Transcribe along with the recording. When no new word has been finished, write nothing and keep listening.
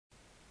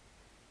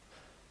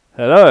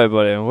Hello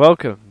everybody and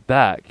welcome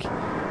back.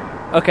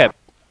 Okay,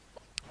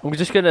 I'm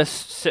just going to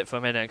sit for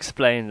a minute and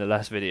explain the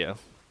last video.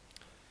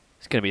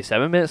 It's going to be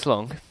 7 minutes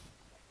long.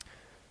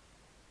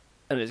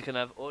 And it's going to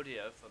have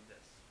audio from this.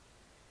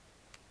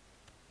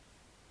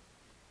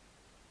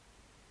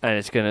 And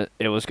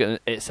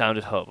it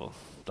sounded horrible.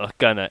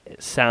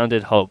 It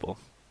sounded horrible.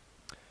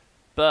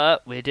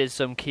 But we did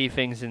some key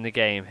things in the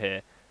game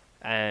here.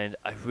 And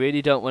I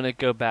really don't want to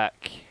go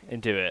back and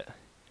do it.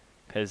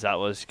 Because that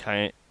was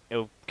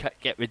it'll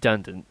get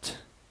redundant.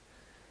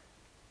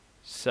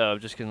 So I'm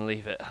just going to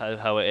leave it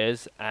how it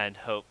is and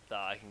hope that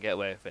I can get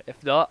away with it.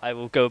 If not, I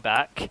will go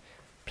back,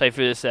 play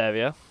through this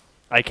area.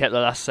 I kept the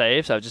last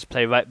save, so I'll just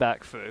play right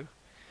back through.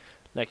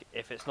 Like,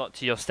 if it's not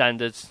to your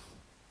standards,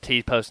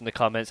 please post in the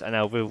comments and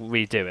I will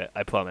redo it,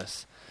 I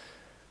promise.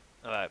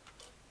 Alright,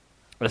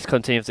 let's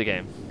continue with the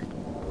game.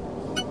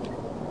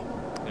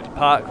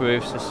 Park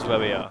roofs, this is where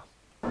we are.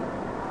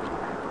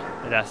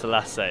 And that's the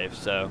last save,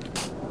 so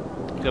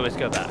let's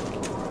go back.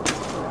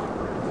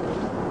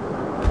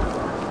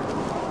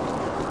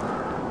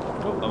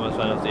 Oh, almost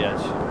ran off the edge.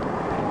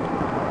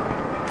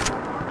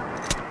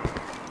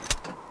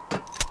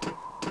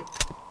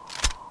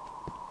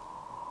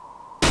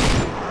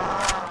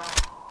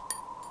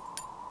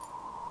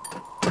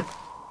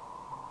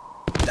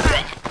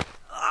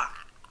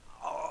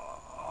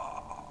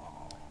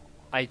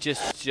 I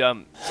just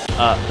jumped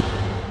up.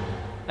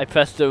 I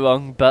pressed the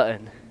wrong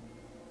button.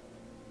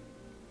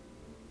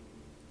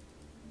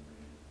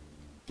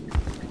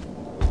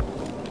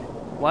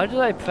 Why did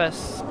I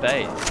press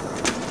space?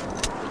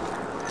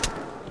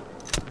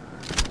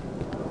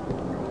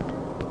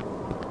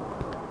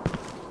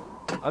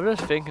 I'm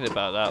just thinking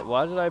about that.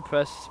 Why did I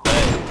press space?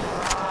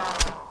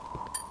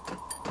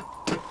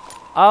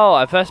 Oh,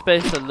 I pressed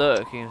space to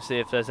look and see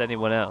if there's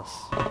anyone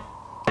else. Do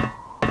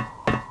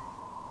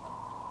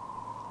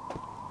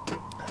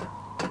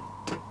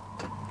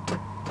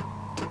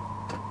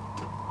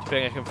you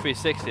think I can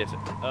 360 it?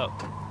 Oh.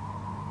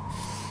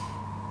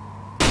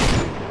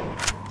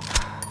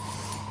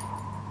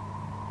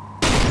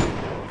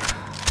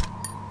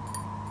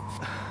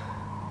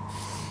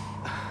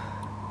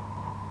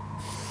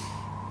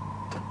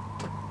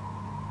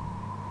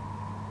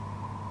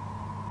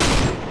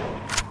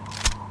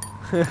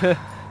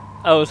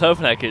 I was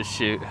hoping I could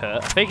shoot her.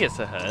 I think it's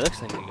a her. It looks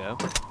like a go.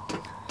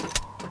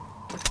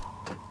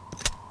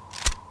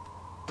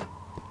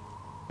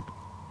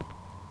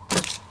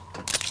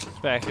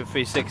 I can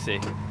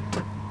 360.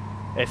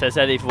 If there's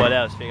anyone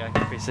else, I think I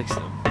can 360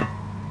 them.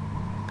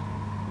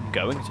 I'm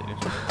going to.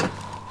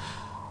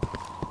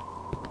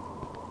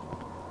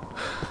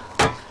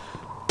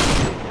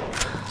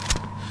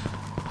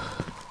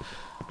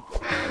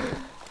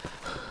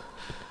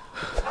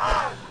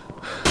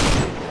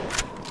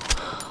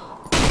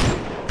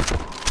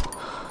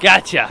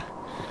 Gotcha!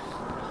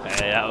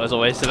 Hey, that was a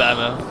waste of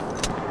ammo.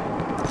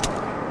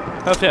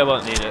 Hopefully I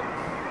won't need it.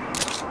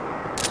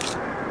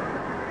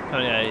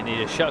 Only I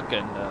need a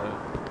shotgun though.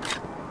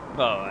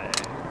 Oh, I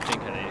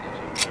think I need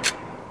a shotgun.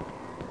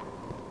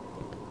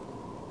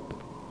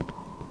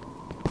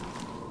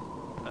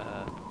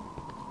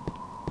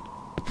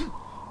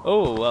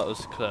 Oh, that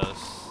was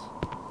close.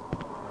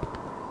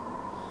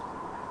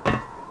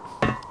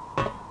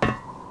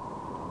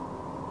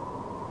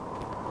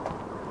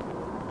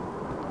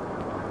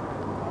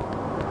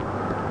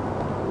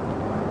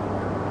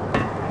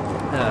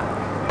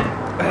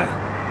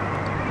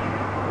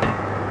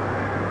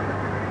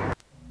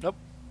 Nope.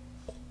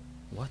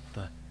 What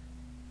the?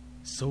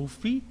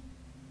 Sophie?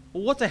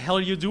 What the hell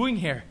are you doing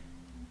here?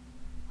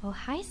 Oh,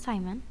 hi,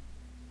 Simon.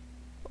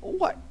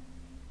 What?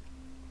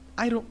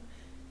 I don't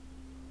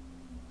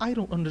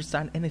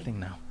understand anything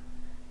now.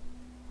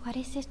 What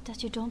is it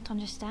that you don't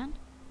understand?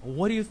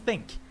 What do you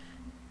think?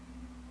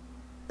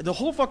 The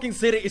whole fucking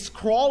city is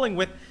crawling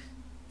with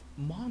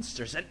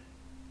monsters and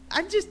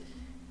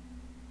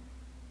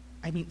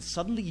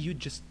suddenly you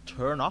just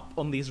turn up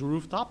on these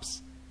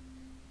rooftops?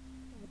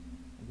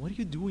 What are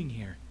you doing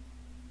here?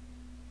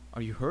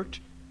 Are you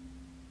hurt?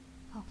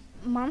 Oh,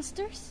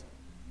 monsters?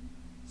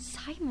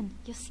 Simon,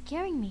 you're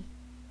scaring me.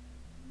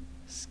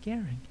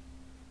 Scaring?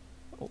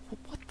 Oh,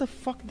 what the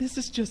fuck? This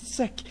is just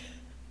sick.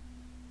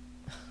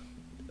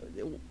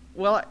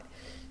 Well,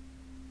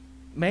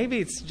 maybe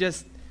it's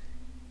just...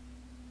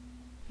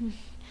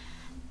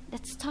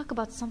 Let's talk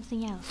about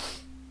something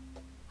else.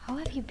 How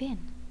have you been?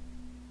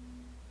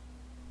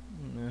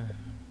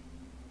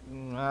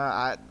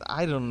 I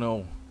don't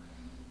know.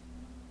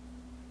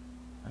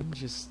 I'm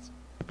just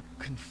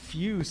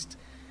confused.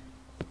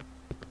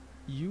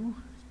 You?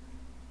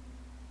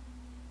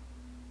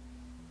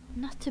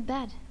 Not too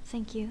bad,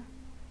 thank you.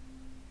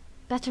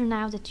 Better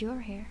now that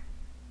you're here.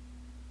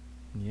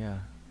 Yeah.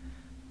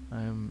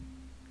 I'm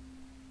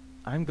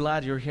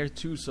glad you're here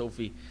too,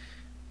 Sophie.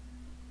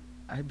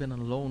 I've been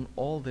alone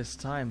all this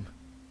time.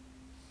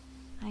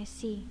 I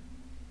see.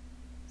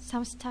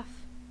 Sounds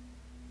tough.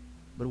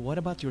 But what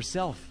about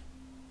yourself?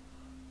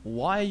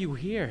 Why are you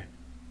here?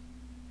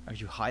 Are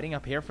you hiding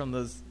up here from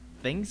those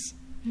things?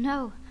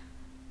 No,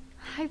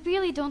 I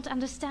really don't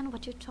understand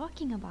what you're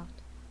talking about.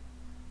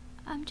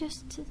 I'm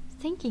just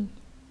thinking.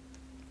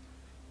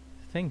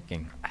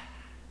 Thinking.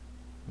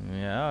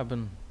 Yeah, I've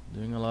been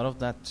doing a lot of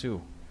that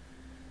too.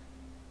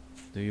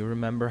 Do you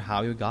remember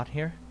how you got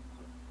here?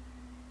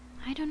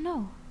 I don't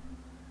know.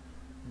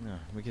 No,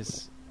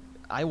 because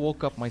I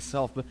woke up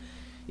myself, but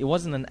it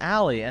was in an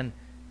alley and...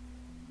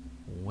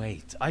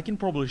 Wait, I can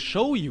probably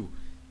show you.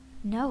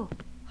 No.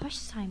 Hush,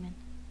 Simon.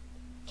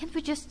 Can't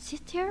we just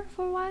sit here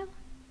for a while?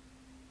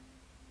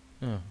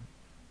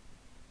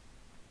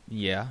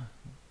 Yeah.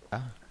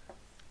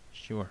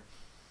 Sure.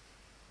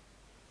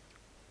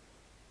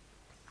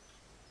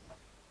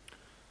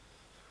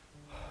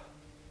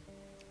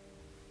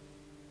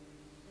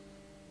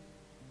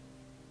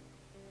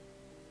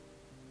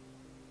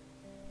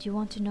 Do you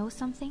want to know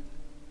something?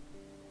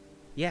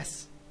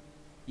 Yes.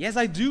 Yes,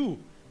 I do.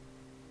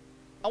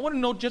 I want to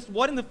know just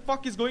what in the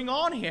fuck is going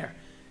on here.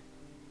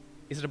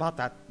 Is it about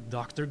that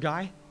doctor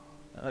guy?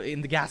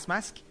 In the gas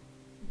mask?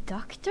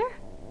 Doctor?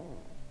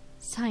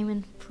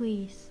 Simon,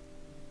 please.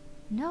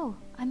 No,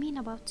 I mean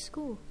about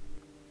school.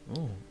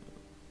 Oh.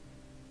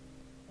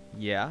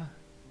 Yeah?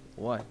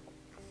 What?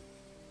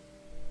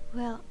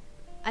 Well,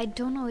 I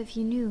don't know if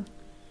you knew,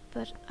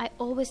 but I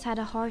always had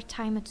a hard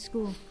time at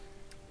school.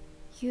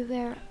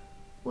 You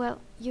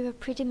were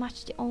pretty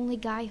much the only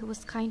guy who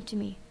was kind to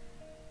me.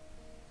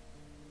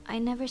 I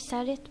never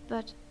said it,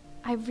 but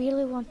I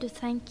really want to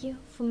thank you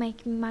for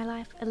making my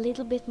life a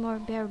little bit more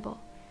bearable.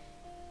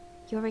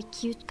 You're a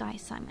cute guy,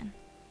 Simon.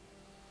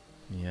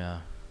 Yeah.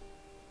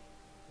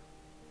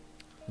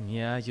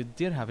 Yeah, you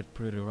did have it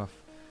pretty rough.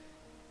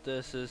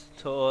 This is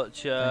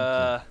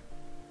torture.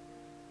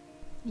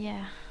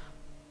 Yeah.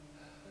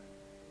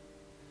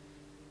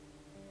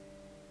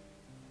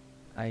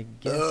 I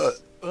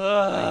guess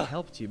I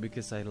helped you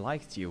because I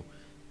liked you.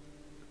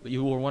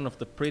 You were one of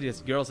the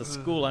prettiest girls at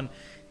school, and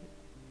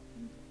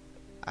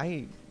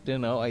I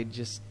don't know, I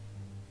guess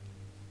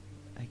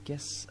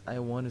I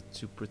wanted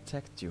to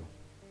protect you.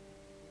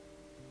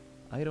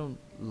 I don't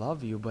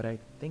love you, but I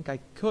think I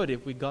could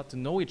if we got to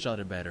know each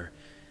other better.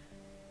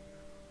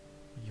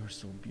 You're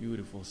so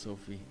beautiful,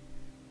 Sophie.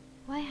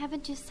 Why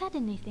haven't you said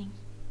anything?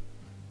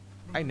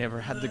 I never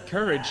had the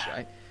courage.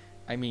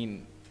 I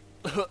mean,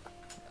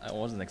 I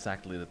wasn't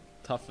exactly the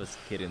toughest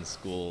kid in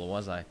school,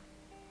 was I?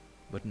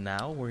 But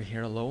now we're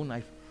here alone.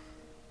 I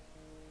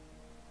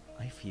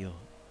feel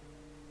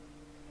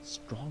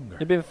stronger.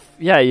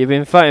 You've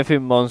been fighting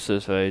through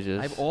monsters for ages.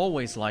 I've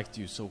always liked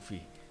you,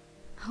 Sophie.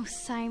 Oh,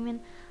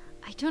 Simon,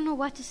 I don't know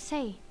what to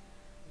say.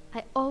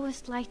 I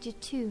always liked you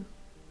too,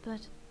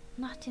 but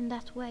not in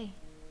that way.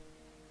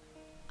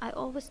 I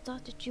always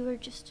thought that you were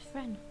just a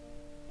friend,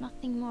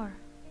 nothing more.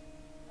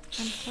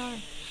 I'm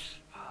sorry.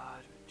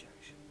 Hard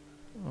rejection.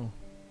 Oh.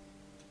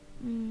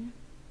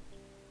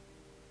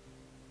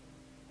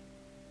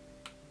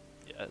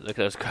 Yeah, look at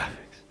those graphics.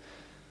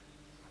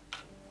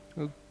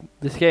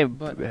 This game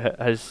But-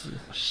 has...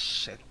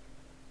 Shit.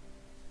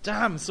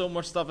 Damn, so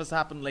much stuff has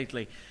happened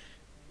lately.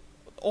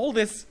 All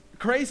this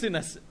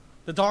craziness,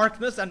 the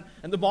darkness and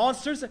the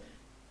monsters.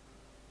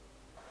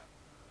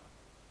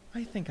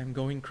 I think I'm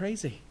going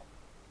crazy.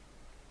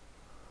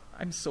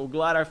 I'm so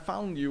glad I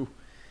found you.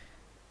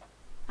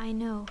 I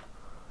know.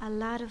 A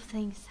lot of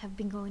things have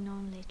been going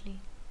on lately.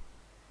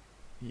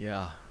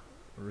 Yeah,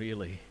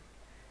 really.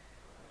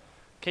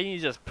 Can you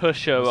just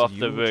push her Was off it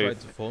the you who tried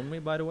roof to phone me,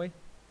 by the way?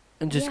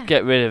 and just Yeah,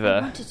 get rid of I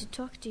her? wanted to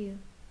talk to you.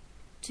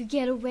 To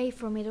get away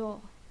from it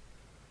all.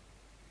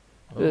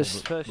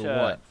 Just push but her.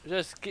 what?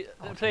 Just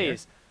Out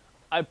please.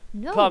 I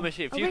No, promise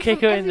you, if you away kick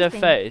from her in the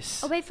everything.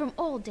 face Away from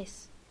all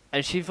this.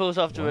 and she falls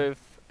off the What?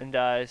 roof and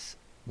dies,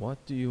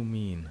 What do you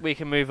mean? we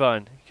can move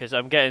on. Because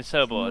I'm getting so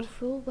You know bored.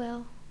 full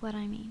well what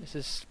I mean. This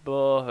is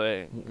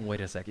boring. Wait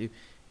a sec.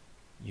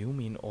 You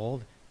mean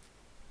all...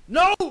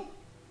 No!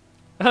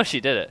 Oh,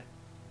 she did it.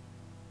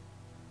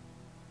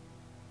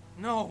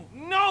 No!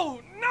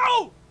 No!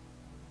 No!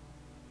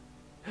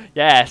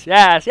 Yes,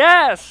 yes,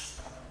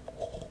 yes!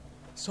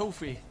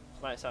 Sophie,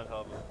 Might sound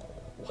horrible.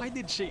 why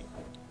did she...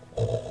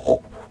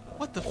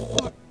 What the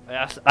fuck?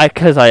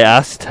 Because I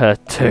asked her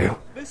to.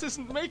 This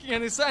isn't making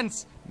any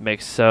sense.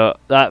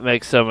 That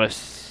makes so much.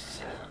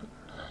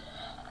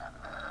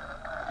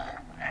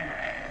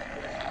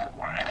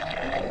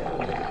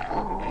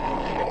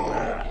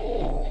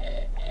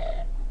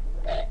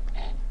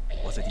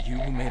 Was it you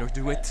who made her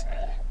do it?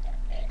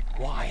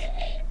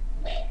 Why?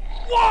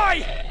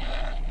 Why?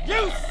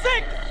 You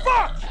sick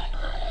fuck!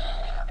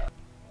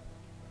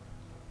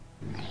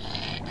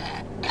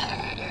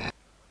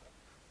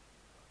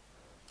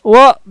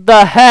 What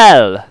the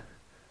hell?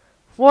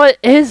 What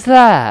is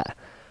that?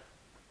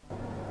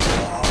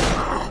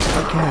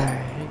 Okay.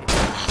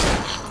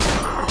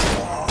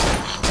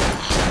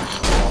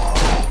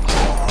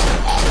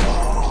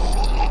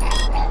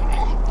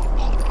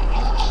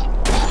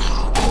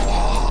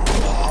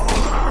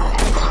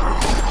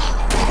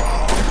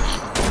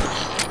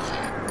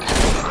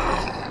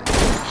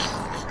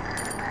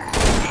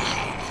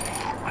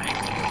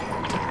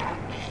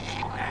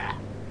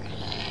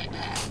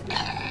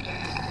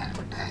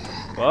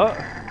 What?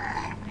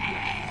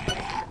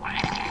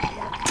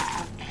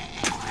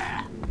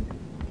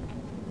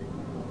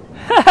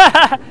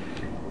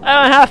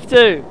 don't have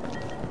to.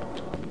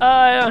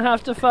 I don't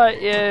have to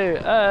fight you.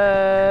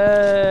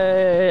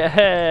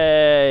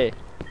 Hey.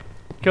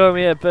 Come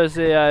here,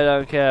 pussy. I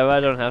don't care. I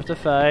don't have to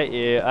fight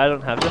you. I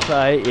don't have to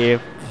fight you.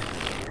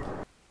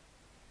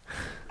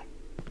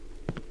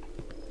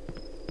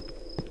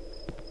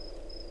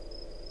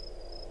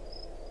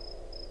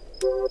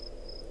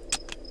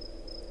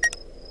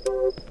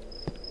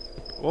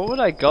 What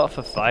would I got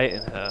for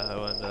fighting her, I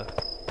wonder?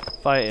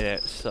 Fighting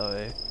it,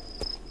 sorry.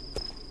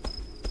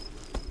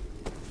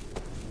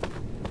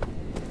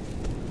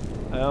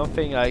 I don't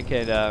think I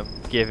can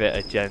give it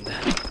a gender.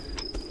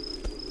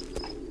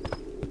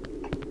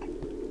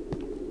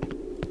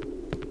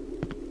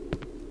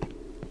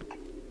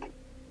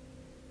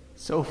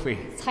 Sophie.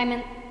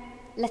 Simon,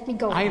 let me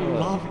go. I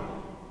love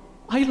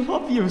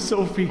you,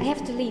 Sophie. I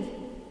have to leave.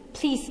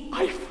 Please.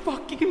 I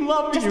fucking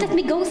love Just you. let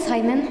me go,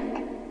 Simon.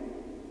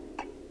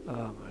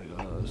 Oh my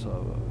god, that's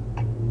horrible.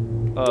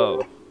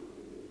 Oh.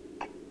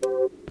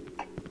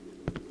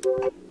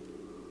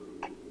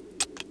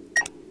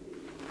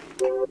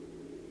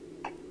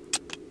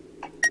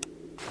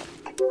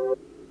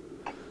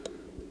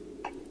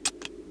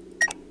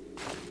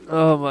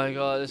 Oh my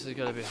god, this is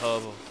gonna be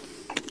horrible.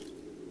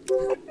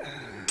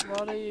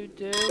 What are you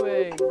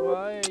doing?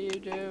 Why are you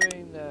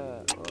doing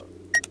that?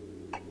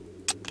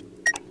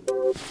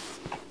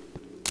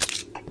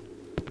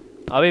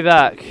 I'll be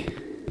back.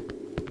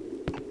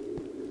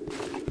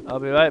 I'll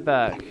be right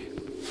back.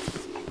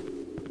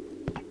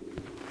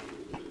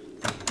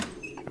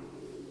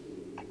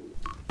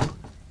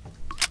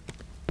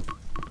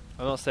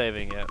 I'm not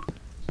saving yet.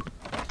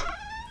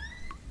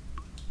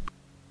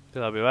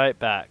 So I'll be right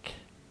back.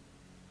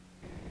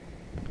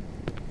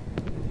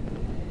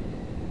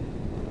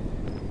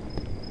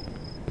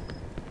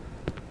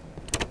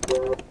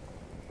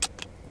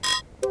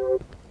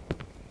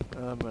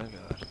 Oh my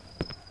god.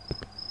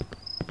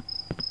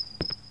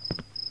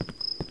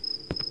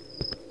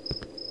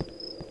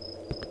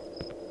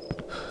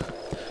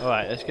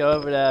 Alright, let's go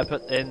over there,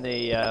 put in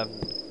the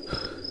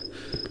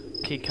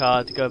key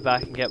card to go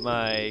back and get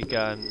my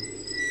gun,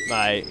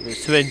 the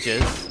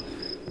syringes,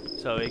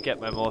 so we get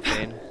my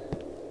morphine.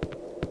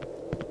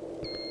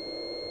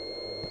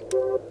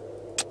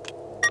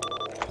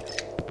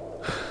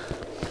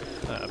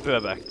 Alright, I'll be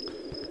right back.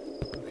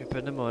 Okay, put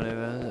in the morning.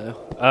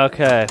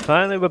 Okay,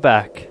 finally we're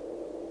back.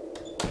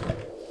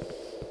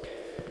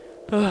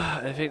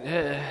 I think.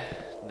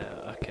 No,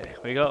 okay.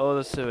 We got all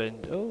the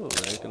syringe. Oh,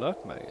 there's a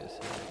Glock magazine.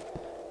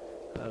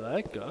 I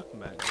like Glock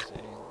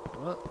magazine.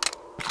 What?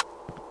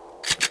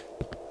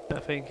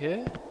 Nothing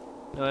here?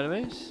 No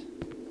enemies?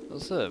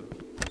 What's up?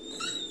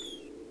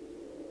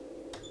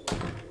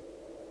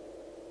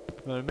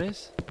 No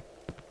enemies?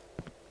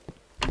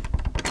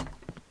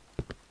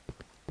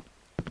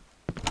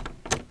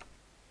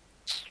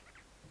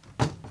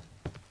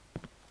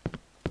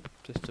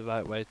 Just the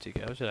right way to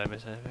go. Did I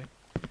miss anything?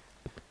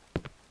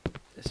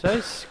 It's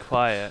very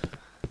quiet.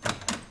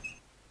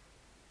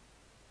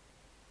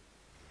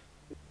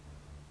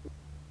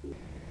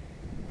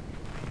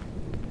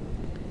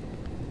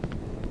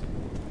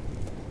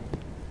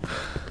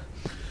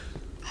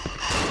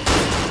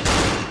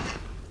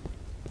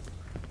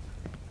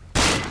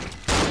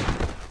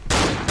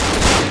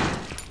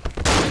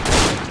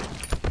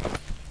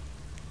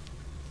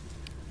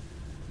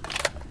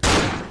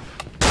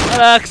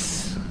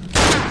 Alex!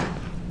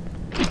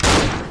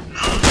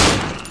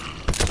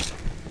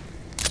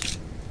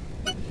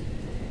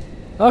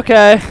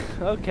 Okay,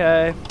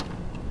 okay.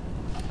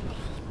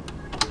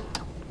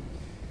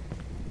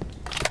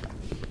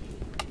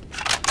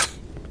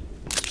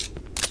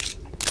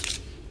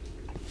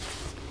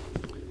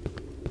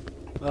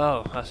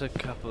 Oh, that's a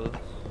couple.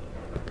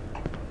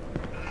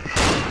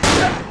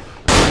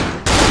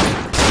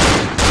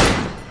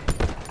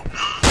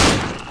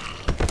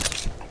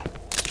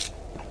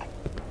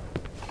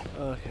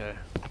 Okay.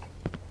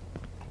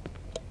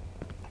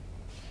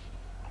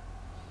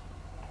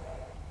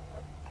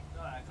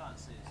 No, I can't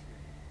see the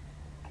screen.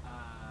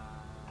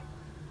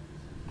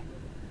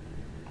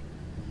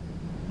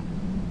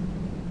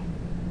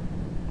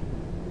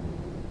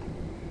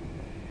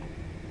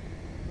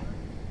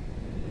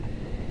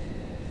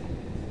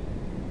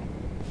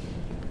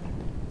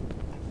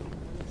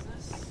 What is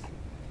this?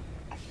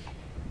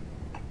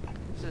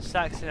 This is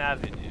Saxon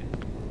Avenue.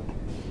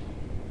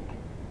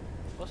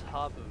 What's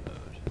Harbour Road?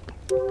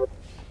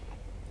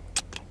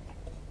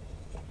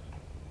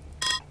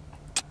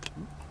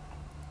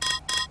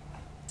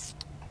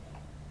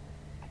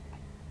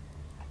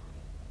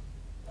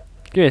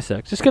 Give me a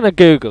sec. Just gonna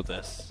Google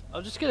this.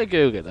 I'm just gonna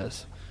Google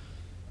this.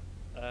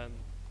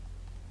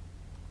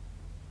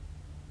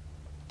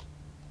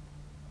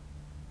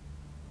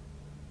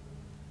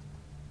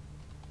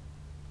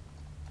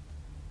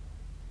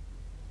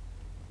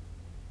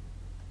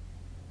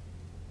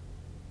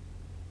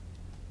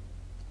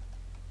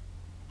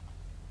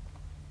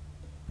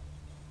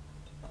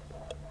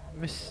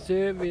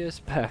 Mysterious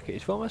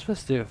package. What am I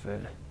supposed to do with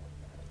it?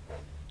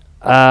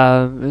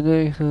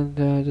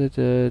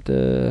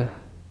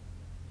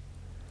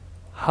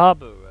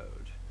 Harbour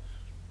Road.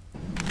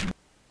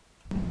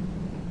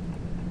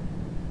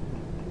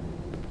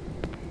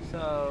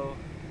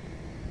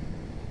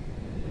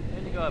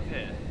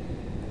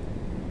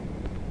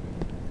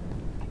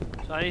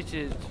 So I need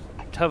to.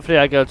 Hopefully,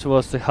 I go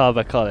towards the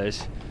Harbour College.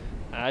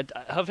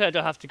 Hopefully, I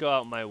don't have to go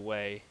out my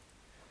way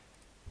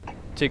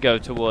to go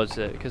towards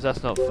it, because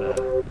that's not fair.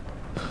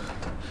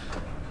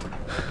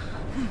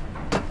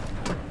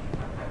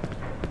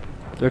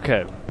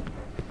 Okay.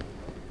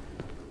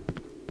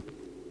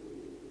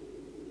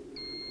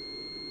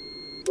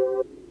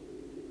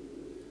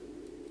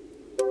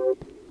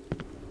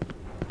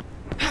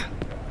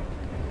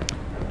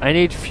 I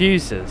need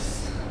fuses.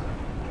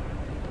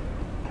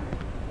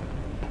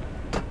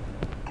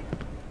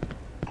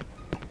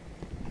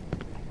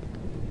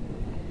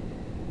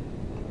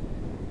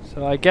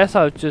 So I guess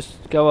I'll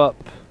just go up.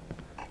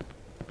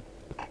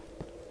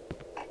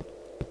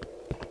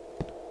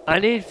 I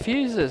need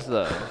fuses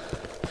though.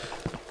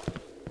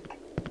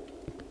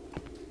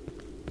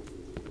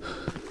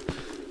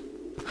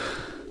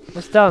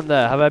 What's down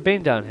there? Have I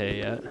been down here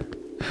yet?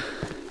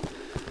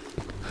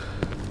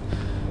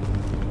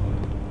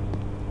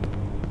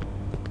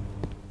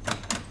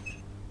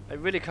 I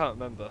really can't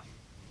remember.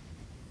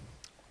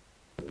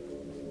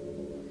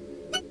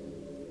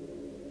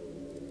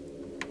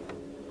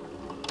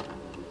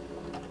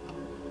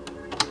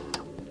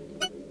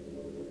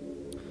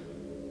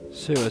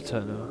 Sewer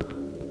tunnel.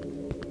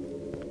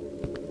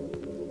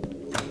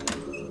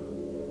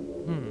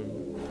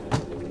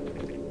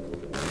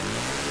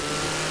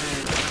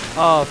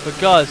 Oh, for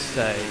God's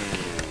sake.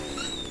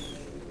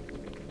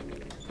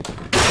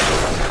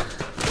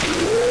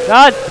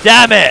 God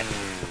damn it!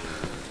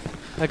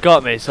 That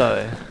got me,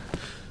 sorry.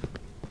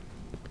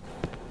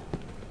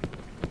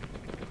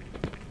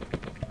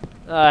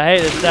 Oh, I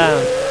hate this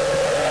sound.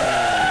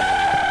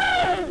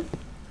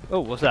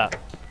 Oh, what's that?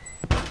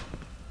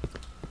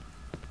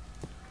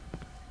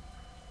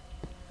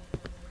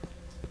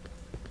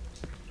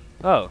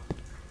 Oh.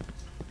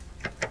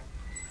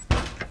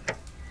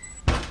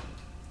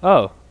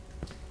 Oh.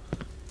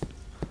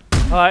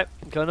 Alright,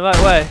 going the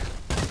right way.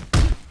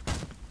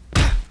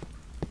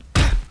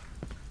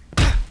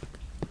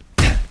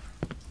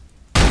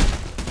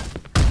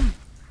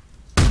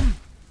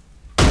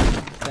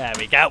 There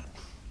we go.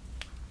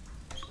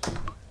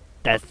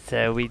 That's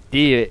how we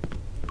do it.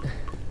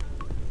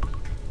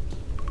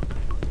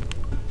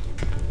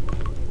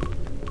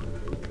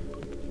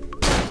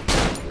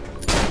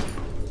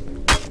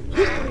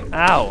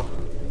 Ow.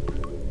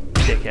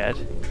 Dickhead.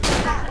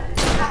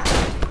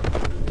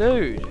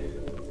 Dude.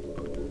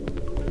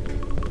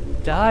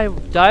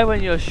 Die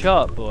when you're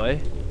shot,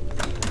 boy.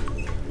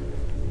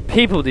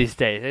 People these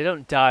days, they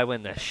don't die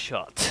when they're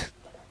shot.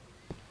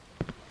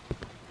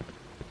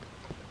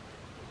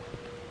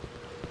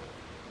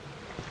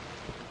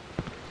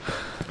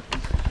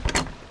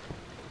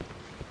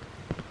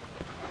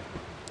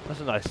 That's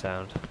a nice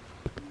sound.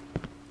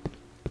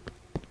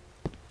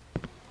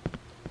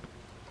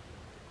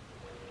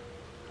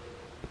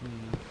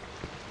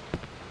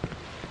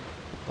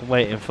 I'm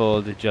waiting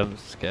for the jump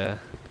scare.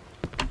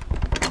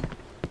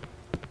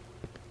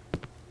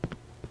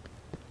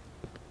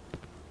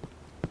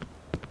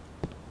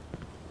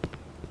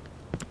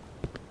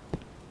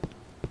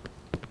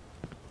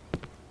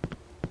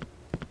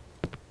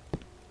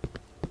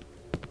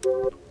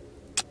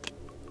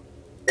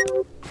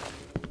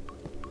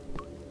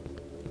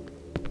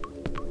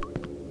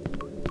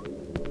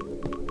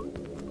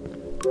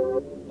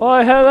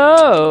 Oh,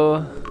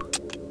 hello!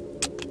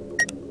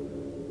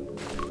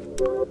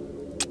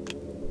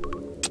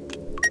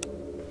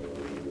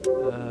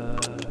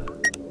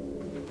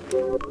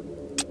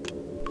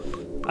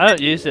 I don't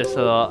use this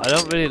a lot. I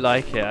don't really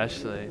like it,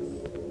 actually.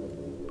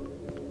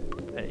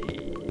 Hey.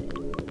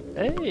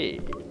 Hey!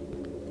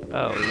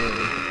 Oh,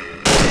 really?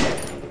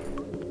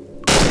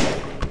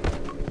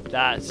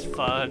 That's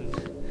fun.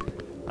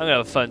 I'm gonna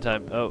have a fun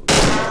time. Oh.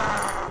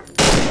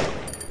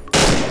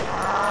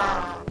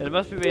 There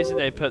must be a reason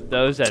they put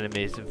those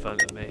enemies in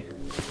front of me.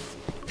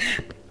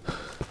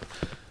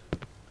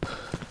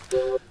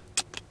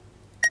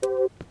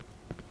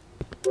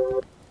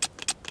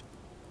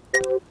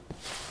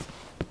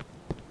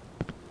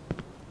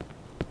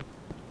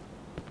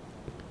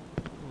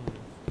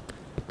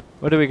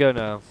 Where do we go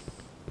now?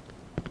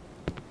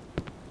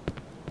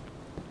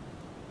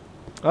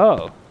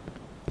 Oh.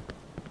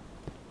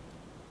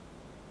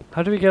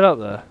 How do we get up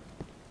there?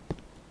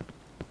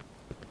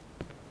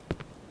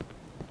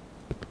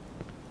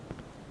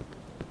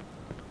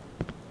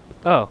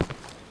 Oh.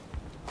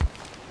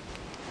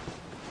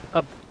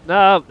 Up.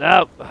 No,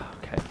 no.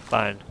 Okay,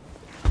 fine.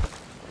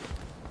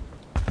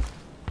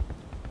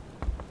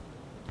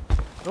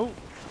 Oh.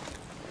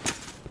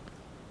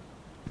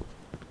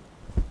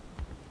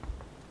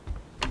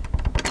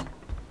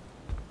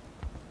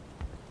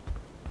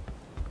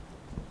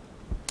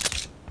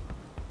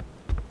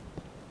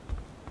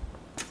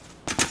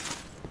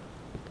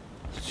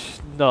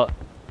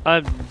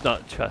 I'm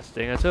not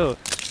trusting at all.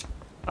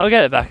 I'll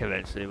get it back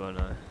eventually, won't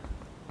I?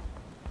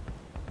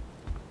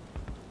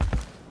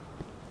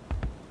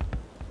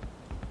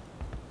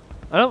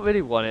 I don't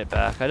really want it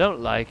back. I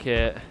don't like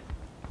it.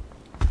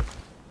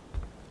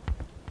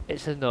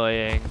 It's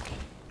annoying.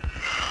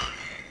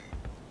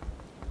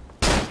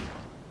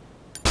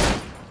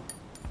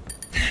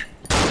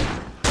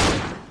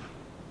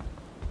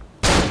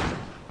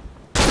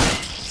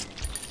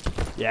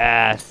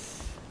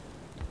 Yes.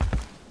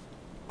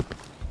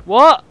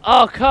 What?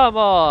 Oh, come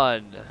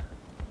on.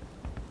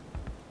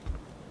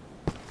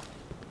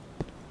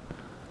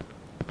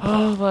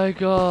 Oh my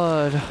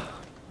god.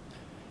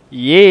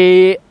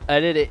 Yeah, I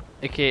did it.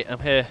 Okay, I'm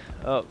here.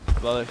 Oh,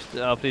 bollocks.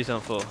 Oh, please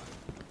don't fall.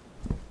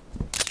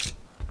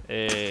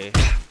 Hey.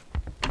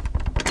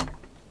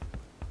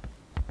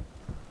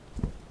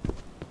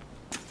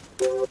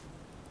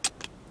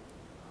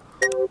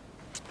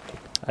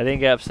 I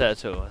didn't get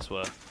upset at all, I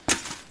swear.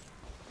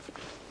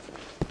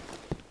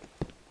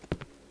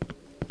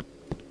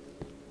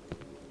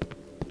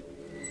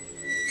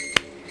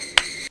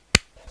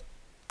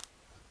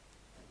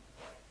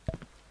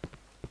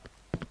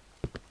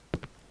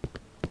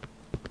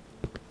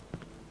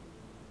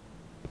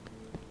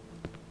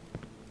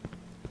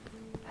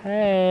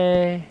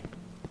 Hey.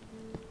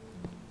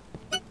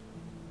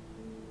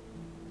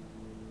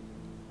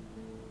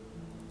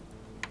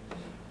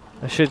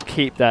 I should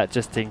keep that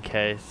just in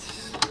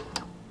case.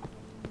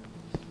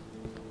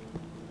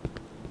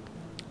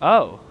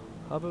 Oh,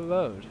 Harbour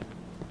Road.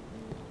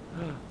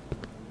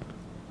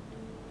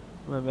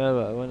 My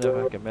mail, I wonder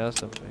if I can mail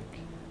something.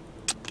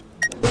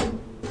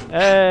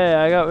 Hey,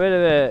 I got rid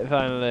of it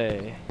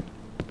finally.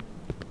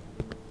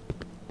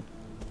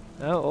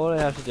 Now all I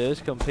have to do is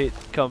complete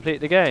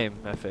the game,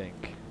 I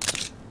think.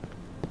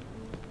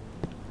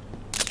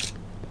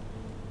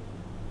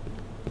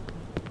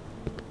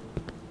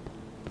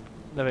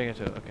 Nothing at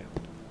all, okay.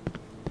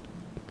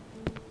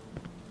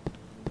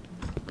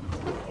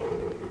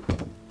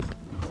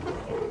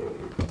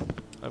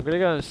 I'm gonna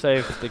go and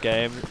save the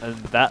game, and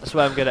that's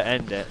where I'm gonna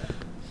end it.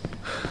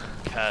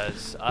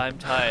 Because I'm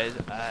tired,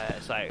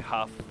 it's like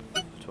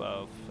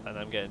 12:30, and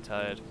I'm getting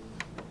tired.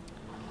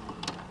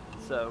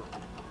 So,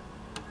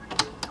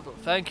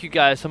 thank you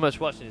guys so much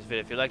for watching this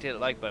video. If you liked it, hit the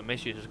like button, make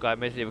sure you subscribe,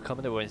 make sure you leave a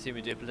comment and see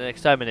me do it for the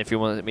next time. And if you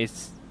want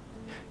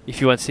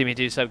to see me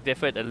do something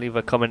different, then leave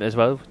a comment as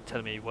well,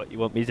 tell me what you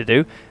want me to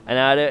do, and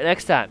I'll do it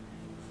next time.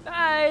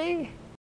 Bye!